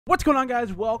What's going on,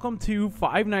 guys? Welcome to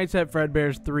Five Nights at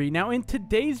Fredbear's 3. Now, in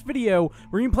today's video,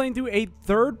 we're going to be playing through a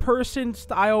third-person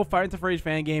style Five Nights at Freddy's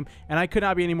fan game, and I could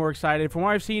not be any more excited. From what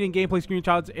I've seen in gameplay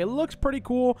screenshots, it looks pretty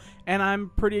cool, and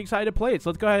I'm pretty excited to play it. So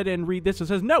let's go ahead and read this. It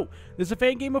says, "No, this is a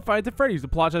fan game of Five Nights at Freddy's. The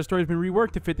plot story has been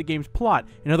reworked to fit the game's plot.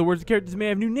 In other words, the characters may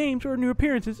have new names or new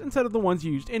appearances instead of the ones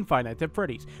used in Five Nights at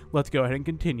Freddy's. Let's go ahead and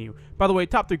continue." By the way,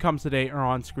 top 3 comments today are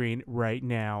on screen right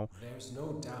now. There's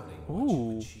no doubting what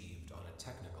you've achieved.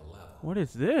 What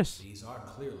is this? These are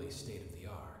clearly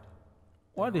state-of-the-art.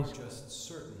 What is just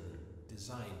certain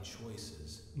design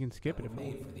choices you can skip it if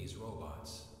made for these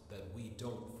robots that we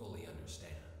don't fully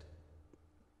understand.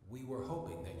 We were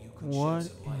hoping that you could what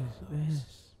shed some light is on those.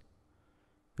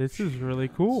 this is really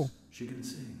cool. She can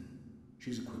sing.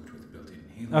 She's equipped with built-in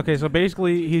healing. Okay, so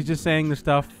basically he's just saying the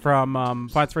stuff from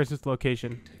Five Nights at Freddy's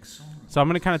location. So I'm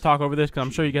gonna kind of talk over this because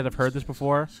I'm sure you guys have heard this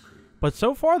before, but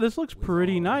so far this looks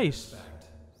pretty nice.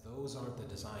 Those aren't the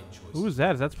design choices. Who is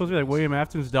that? Is that supposed to be like William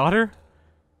Afton's daughter?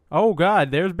 Oh god,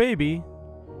 there's baby.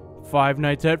 Five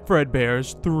Nights at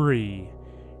Fredbear's 3.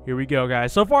 Here we go,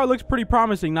 guys. So far it looks pretty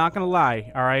promising, not gonna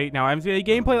lie. Alright, now I haven't seen any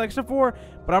gameplay like this before,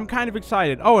 but I'm kind of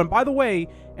excited. Oh, and by the way,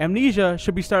 Amnesia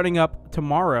should be starting up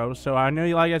tomorrow, so I know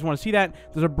a lot of you guys want to see that.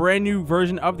 There's a brand new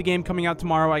version of the game coming out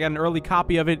tomorrow. I got an early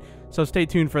copy of it, so stay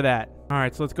tuned for that.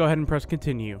 Alright, so let's go ahead and press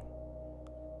continue.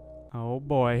 Oh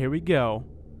boy, here we go.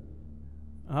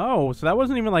 Oh, so that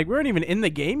wasn't even like, we weren't even in the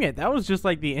game yet. That was just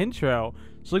like the intro.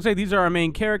 So it looks like these are our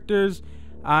main characters.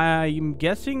 I'm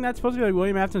guessing that's supposed to be like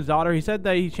William Afton's daughter. He said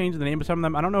that he changed the name of some of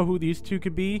them. I don't know who these two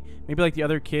could be. Maybe like the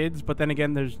other kids, but then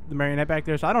again, there's the marionette back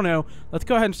there. So I don't know. Let's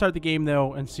go ahead and start the game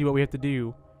though and see what we have to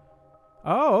do.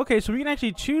 Oh, okay. So we can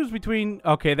actually choose between,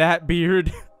 okay, that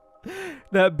beard.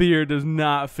 That beard does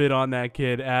not fit on that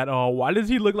kid at all. Why does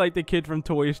he look like the kid from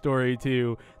Toy Story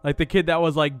 2? Like the kid that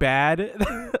was like bad?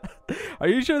 Are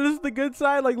you sure this is the good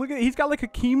side? Like, look at, he's got like a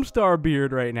Keemstar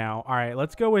beard right now. All right,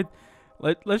 let's go with,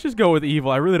 let's just go with evil.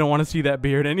 I really don't want to see that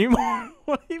beard anymore.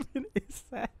 What even is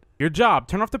that? Your job,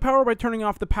 turn off the power by turning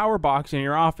off the power box in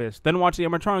your office. Then watch the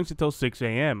animatronics until 6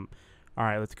 a.m. All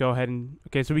right, let's go ahead and,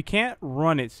 okay, so we can't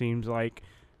run, it seems like.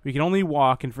 We can only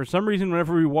walk, and for some reason,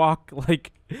 whenever we walk,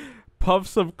 like,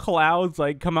 puffs of clouds,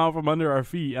 like, come out from under our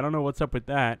feet. I don't know what's up with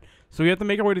that. So we have to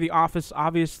make our way to the office,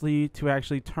 obviously, to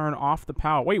actually turn off the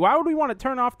power. Wait, why would we want to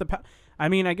turn off the power? I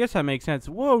mean, I guess that makes sense.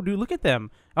 Whoa, dude, look at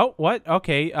them. Oh, what?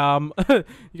 Okay, you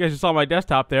guys just saw my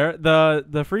desktop there. The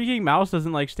freaking mouse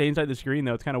doesn't, like, stay inside the screen,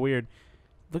 though. It's kind of weird.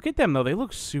 Look at them, though. They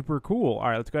look super cool. All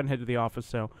right, let's go ahead and head to the office,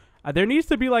 so... there needs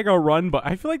to be like a run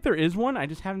button. I feel like there is one. I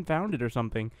just haven't found it or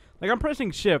something. Like I'm pressing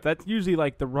shift. That's usually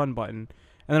like the run button.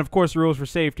 And then of course the rules for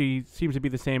safety seems to be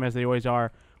the same as they always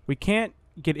are. We can't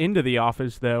get into the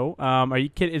office though. Are you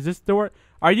kidding? Is this door?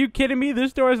 Are you kidding me?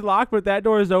 This door is locked, but that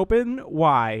door is open.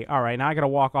 Why? All right, now I gotta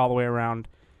walk all the way around.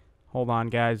 Hold on,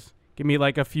 guys. Give me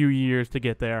like a few years to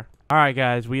get there. All right,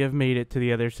 guys, we have made it to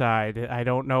the other side. I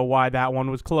don't know why that one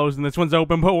was closed and this one's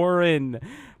open, but we're in.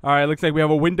 All right, looks like we have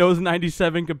a Windows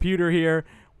 97 computer here.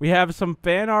 We have some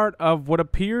fan art of what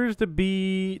appears to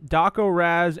be Daco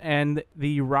Raz and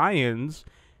the Ryans.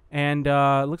 And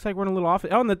looks like we're in a little office.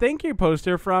 Oh, and the thank you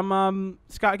poster from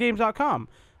scottgames.com.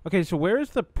 Okay, so where's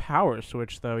the power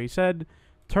switch, though? He said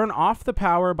turn off the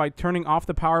power by turning off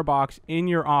the power box in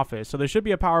your office. So there should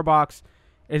be a power box.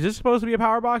 Is this supposed to be a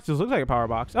power box? This looks like a power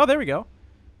box. Oh, there we go.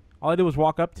 All I did was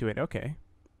walk up to it. Okay.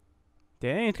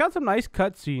 Dang, it's got some nice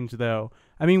cutscenes, though.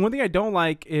 I mean, one thing I don't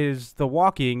like is the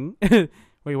walking.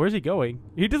 Wait, where's he going?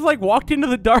 He just, like, walked into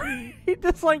the dark. He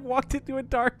just, like, walked into a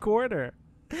dark corner.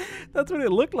 That's what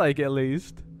it looked like, at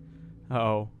least.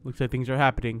 Uh-oh. Looks like things are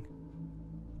happening.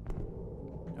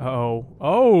 Uh-oh.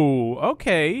 Oh,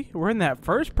 okay. We're in that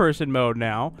first-person mode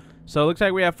now. So, it looks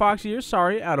like we have Foxy here.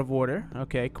 Sorry, out of order.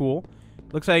 Okay, cool.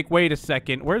 Looks like, wait a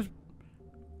second. Where's...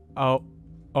 Oh.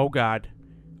 Oh, God.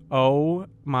 Oh,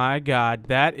 my God.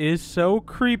 That is so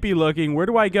creepy looking. Where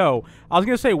do I go? I was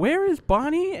going to say, where is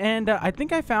Bonnie? And I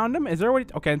think I found him. Is there a way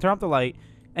to... Okay, and turn off the light.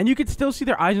 And you can still see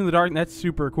their eyes in the dark, and that's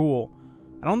super cool.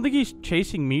 I don't think he's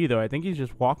chasing me, though. I think he's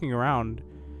just walking around.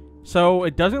 So,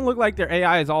 it doesn't look like their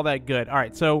AI is all that good. All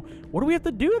right, so what do we have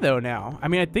to do, though, now? I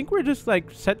mean, I think we're just,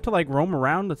 like, set to, like, roam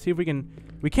around. Let's see if we can...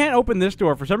 We can't open this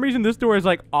door. For some reason, this door is,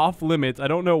 like, off limits. I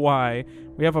don't know why.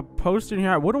 We have a poster in here.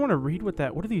 I wouldn't want to read what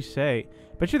that... What do these say?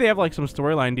 Bet you they have, like, some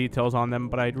storyline details on them,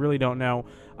 but I really don't know.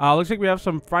 Looks like we have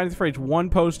some Five Nights at Freddy's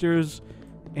 1 posters.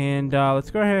 And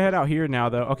let's go ahead and head out here now,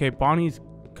 though. Okay, Bonnie's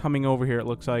coming over here, it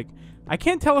looks like. I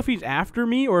can't tell if he's after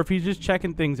me or if he's just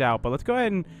checking things out. But let's go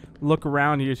ahead and look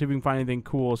around here, see if we can find anything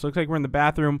cool. So it looks like we're in the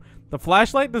bathroom. The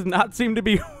flashlight does not seem to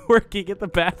be working at the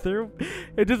bathroom.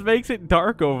 It just makes it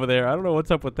dark over there. I don't know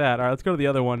what's up with that. All right, let's go to the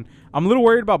other one. I'm a little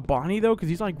worried about Bonnie, though, because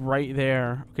he's, like, right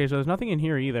there. Okay, so there's nothing in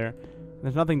here either.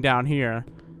 There's nothing down here.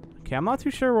 Okay, I'm not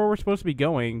too sure where we're supposed to be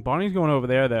going. Bonnie's going over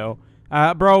there, though.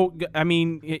 Bro, I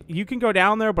mean, you can go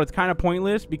down there, but it's kind of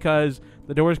pointless because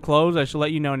the door's closed. I should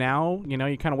let you know now. You know,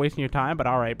 you're kind of wasting your time, but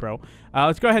all right, bro.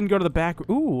 Let's go ahead and go to the back.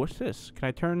 Ooh, what's this? Can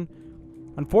I turn?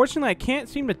 Unfortunately, I can't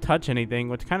seem to touch anything,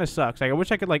 which kind of sucks. Like, I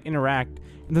wish I could, like, interact.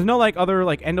 And there's no, like, other,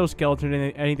 like, endoskeleton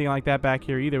or anything like that back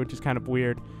here either, which is kind of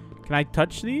weird. Can I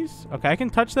touch these? Okay, I can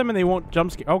touch them and they won't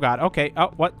jump scare. Oh, God. Okay.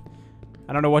 Oh, what?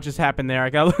 I don't know what just happened there. I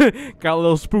got, got a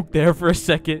little spooked there for a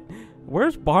second.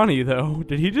 Where's Bonnie, though?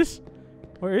 Did he just...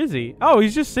 Where is he? Oh,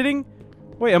 he's just sitting...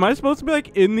 Wait, am I supposed to be,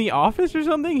 like, in the office or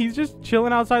something? He's just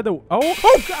chilling outside the...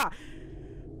 Oh, God!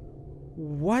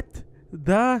 What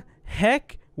the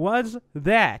heck was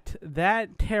that?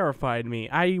 That terrified me.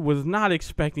 I was not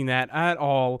expecting that at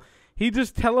all. He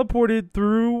just teleported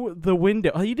through the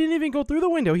window. He didn't even go through the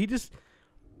window. He just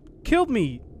killed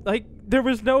me. Like, there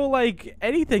was no, like,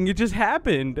 anything. It just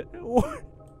happened.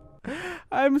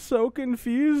 I'm so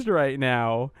confused right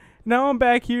now. Now I'm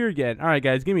back here again. All right,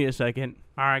 guys, give me a second.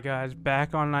 All right, guys,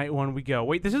 back on night 1 we go.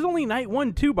 Wait, this is only night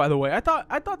 1 too, by the way. I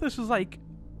thought this was like,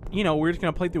 you know, we're just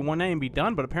gonna play through one night and be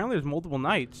done, but apparently there's multiple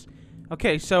nights.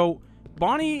 Okay, so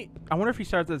Bonnie, I wonder if he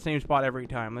starts at the same spot every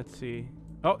time. Let's see.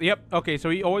 Oh, yep. Okay, so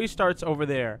he always starts over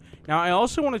there. Now I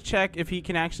also want to check if he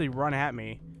can actually run at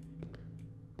me.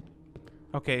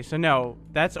 Okay, so no,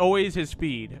 that's always his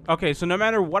speed. Okay, so no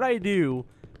matter what I do,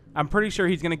 I'm pretty sure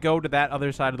he's going to go to that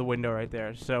other side of the window right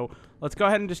there. So let's go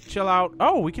ahead and just chill out.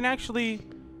 Oh, we can actually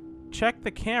check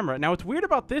the camera. Now, what's weird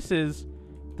about this is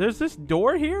there's this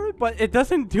door here, but it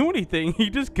doesn't do anything. He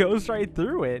just goes right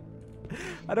through it.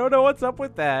 I don't know what's up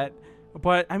with that.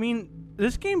 But, I mean,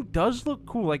 this game does look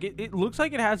cool. Like, it looks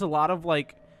like it has a lot of,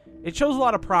 like, it shows a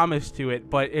lot of promise to it,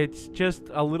 but it's just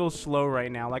a little slow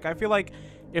right now. Like, I feel like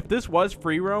if this was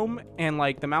free roam and,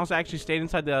 like, the mouse actually stayed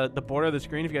inside the border of the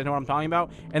screen, if you guys know what I'm talking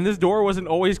about, and this door wasn't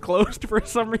always closed for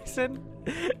some reason,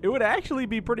 it would actually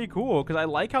be pretty cool, because I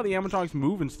like how the animatronics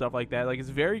move and stuff like that. Like, it's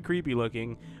very creepy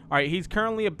looking. All right, he's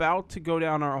currently about to go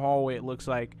down our hallway, it looks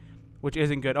like, which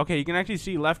isn't good. Okay, you can actually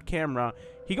see left camera.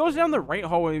 He goes down the right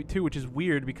hallway, too, which is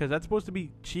weird, because that's supposed to be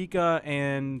Chica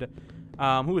and...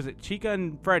 who is it? Chica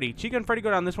and Freddy. Chica and Freddy go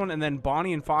down this one, and then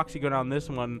Bonnie and Foxy go down this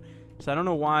one. So I don't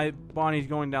know why Bonnie's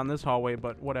going down this hallway,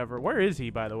 but whatever. Where is he,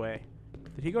 by the way?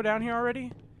 Did he go down here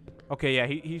already? Okay, yeah,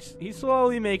 he's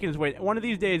slowly making his way. One of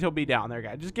these days, he'll be down there,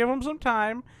 guys. Just give him some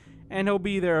time, and he'll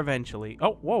be there eventually.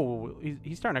 Oh, whoa.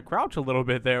 He's starting to crouch a little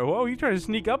bit there. Whoa, you trying to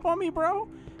sneak up on me, bro?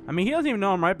 I mean, he doesn't even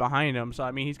know I'm right behind him, so,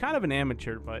 I mean, he's kind of an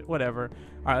amateur, but whatever.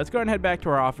 All right, let's go ahead and head back to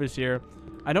our office here.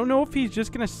 I don't know if he's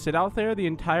just going to sit out there the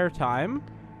entire time.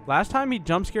 Last time he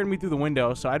jump scared me through the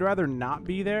window, so I'd rather not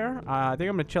be there. I think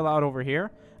I'm going to chill out over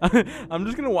here. I'm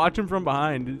just going to watch him from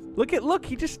behind. Look,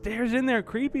 he just stares in there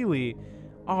creepily.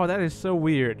 Oh, that is so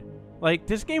weird. Like,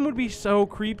 this game would be so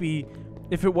creepy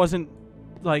if it wasn't,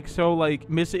 like, so, like,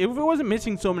 missing. If it wasn't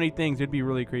missing so many things, it'd be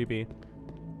really creepy.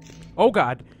 Oh,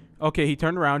 God. Okay, he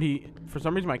turned around. For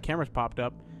some reason, my camera's popped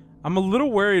up. I'm a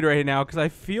little worried right now because I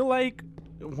feel like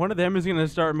one of them is going to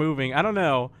start moving. I don't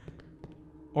know.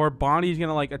 Or Bonnie's going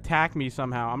to, like, attack me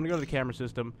somehow. I'm going to go to the camera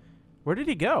system. Where did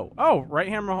he go? Oh, right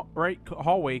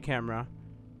hallway camera.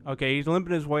 Okay, he's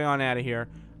limping his way on out of here.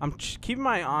 I'm keeping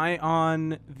my eye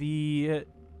on the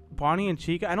Bonnie and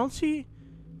Chica. I don't see...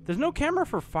 There's no camera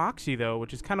for Foxy, though,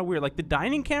 which is kind of weird. Like, the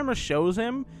dining camera shows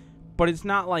him, but it's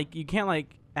not, like... You can't,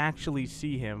 like, actually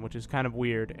see him, which is kind of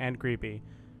weird and creepy.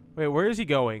 Wait, where is he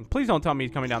going? Please don't tell me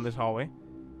he's coming down this hallway.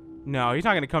 No, he's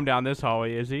not going to come down this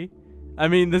hallway, is he? I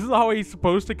mean, this is the hallway he's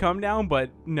supposed to come down, but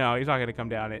no, he's not going to come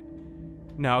down it.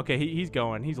 No, okay, he's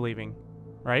going. He's leaving.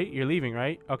 Right? You're leaving,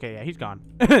 right? Okay, yeah, he's gone.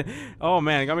 Oh,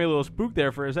 man, it got me a little spooked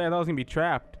there for a second. I thought I was going to be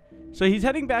trapped. So he's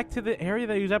heading back to the area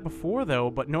that he was at before, though,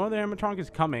 but no other animatronic is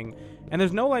coming. And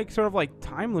there's no, like, sort of, like,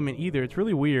 time limit either. It's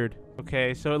really weird.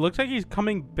 Okay, so it looks like he's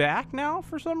coming back now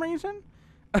for some reason.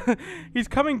 He's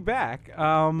coming back.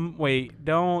 Wait,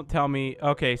 don't tell me.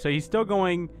 Okay, so he's still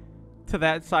going to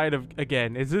that side of...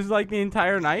 Again, is this, like, the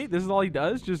entire night? This is all he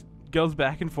does? Just goes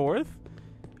back and forth?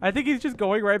 I think he's just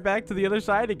going right back to the other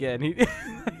side again.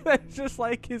 That's just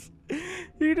like he's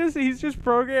just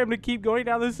programmed to keep going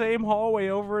down the same hallway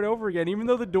over and over again, even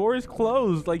though the door is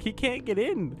closed. Like, he can't get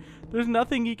in. There's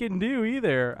nothing he can do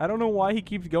either. I don't know why he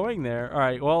keeps going there. All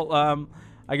right, well,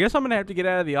 I guess I'm gonna have to get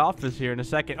out of the office here in a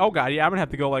second. Oh god, yeah, I'm gonna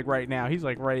have to go like right now. He's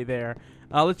like right there.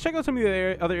 Let's check out some of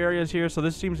the other areas here. So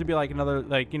this seems to be like another,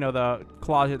 like, you know, the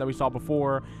closet that we saw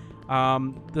before.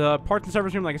 The parts and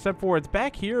service room, like I said before, it's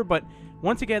back here, but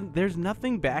once again, there's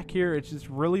nothing back here. It's just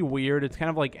really weird. It's kind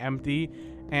of like empty.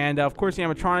 And of course, the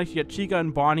animatronics, you get Chica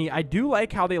and Bonnie. I do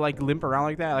like how they like limp around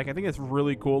like that. Like, I think it's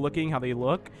really cool looking how they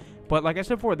look. But like I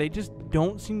said before, they just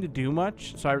don't seem to do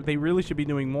much. So they really should be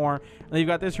doing more. And then you've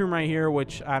got this room right here,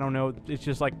 which I don't know. It's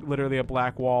just like literally a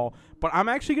black wall. But I'm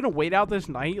actually going to wait out this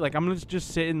night. Like, I'm going to just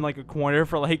sit in like a corner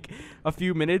for like a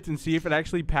few minutes and see if it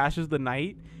actually passes the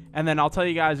night. And then I'll tell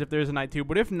you guys if there's a night 2.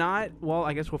 But if not, well,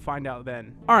 I guess we'll find out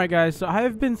then. Alright guys, so I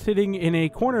have been sitting in a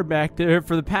corner back there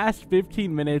for the past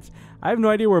 15 minutes. I have no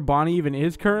idea where Bonnie even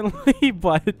is currently,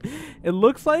 but it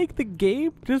looks like the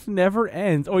game just never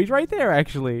ends. Oh, he's right there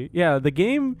actually. Yeah, the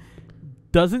game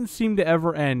doesn't seem to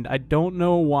ever end. I don't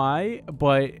know why,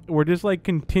 but we're just like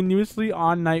continuously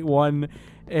on night 1.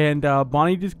 And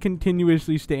Bonnie just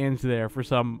continuously stands there for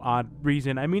some odd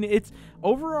reason. I mean, it's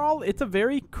overall, it's a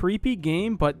very creepy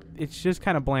game, but it's just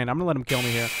kind of bland. I'm going to let him kill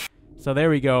me here. So there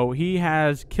we go. He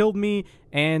has killed me,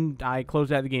 and I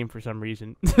closed out the game for some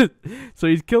reason. So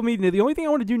he's killed me. Now, the only thing I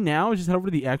want to do now is just head over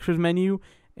to the extras menu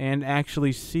and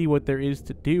actually see what there is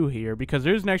to do here. Because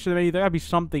there's an extras menu. There got to be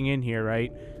something in here,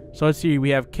 right? So let's see.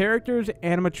 We have characters,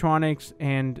 animatronics,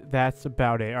 and that's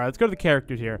about it. All right, let's go to the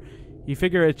characters here. You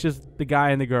figure it's just the guy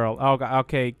and the girl. Oh,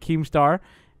 okay, Keemstar.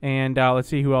 And let's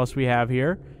see who else we have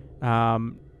here.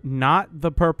 Not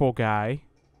the purple guy.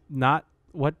 Not,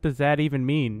 what does that even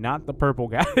mean? Not the purple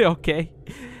guy. Okay.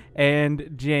 And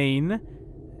Jane.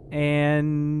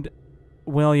 And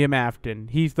William Afton.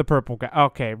 He's the purple guy.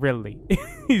 Okay, really.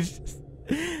 He's just,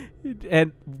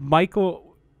 and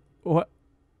Michael, what?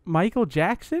 Michael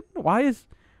Jackson? Why is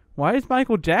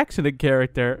Michael Jackson a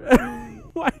character?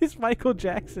 Why is Michael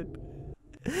Jackson?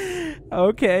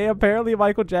 Okay, apparently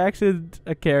Michael Jackson's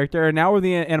a character. And now we're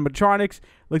the animatronics.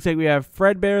 Looks like we have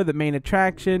Fredbear, the main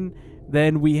attraction.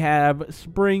 Then we have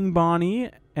Spring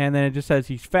Bonnie, and then it just says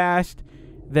he's fast.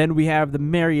 Then we have the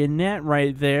marionette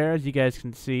right there, as you guys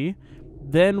can see.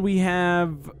 Then we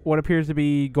have what appears to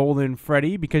be Golden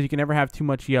Freddy, because you can never have too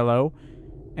much yellow.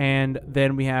 And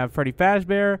then we have Freddy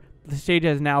Fazbear. The stage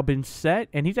has now been set,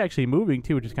 and he's actually moving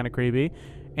too, which is kind of creepy.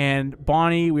 And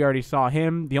Bonnie, we already saw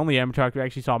him. The only animatronic we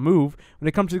actually saw move. When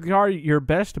it comes to the car, your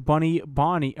best bunny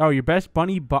Bonnie. Oh, your best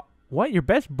bunny what? Your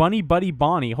best bunny buddy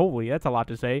Bonnie. Holy, that's a lot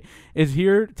to say. Is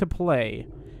here to play.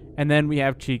 And then we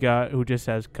have Chica, who just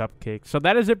says cupcakes. So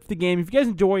that is it for the game. If you guys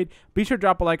enjoyed, be sure to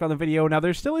drop a like on the video. Now,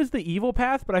 there still is the evil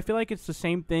path, but I feel like it's the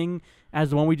same thing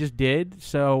as the one we just did.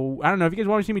 So, I don't know. If you guys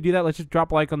want to see me do that, let's just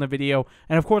drop a like on the video.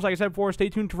 And, of course, like I said before, stay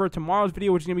tuned for tomorrow's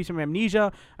video, which is going to be some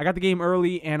Amnesia. I got the game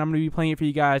early, and I'm going to be playing it for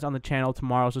you guys on the channel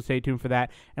tomorrow, so stay tuned for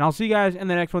that. And I'll see you guys in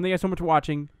the next one. Thank you guys so much for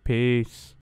watching. Peace.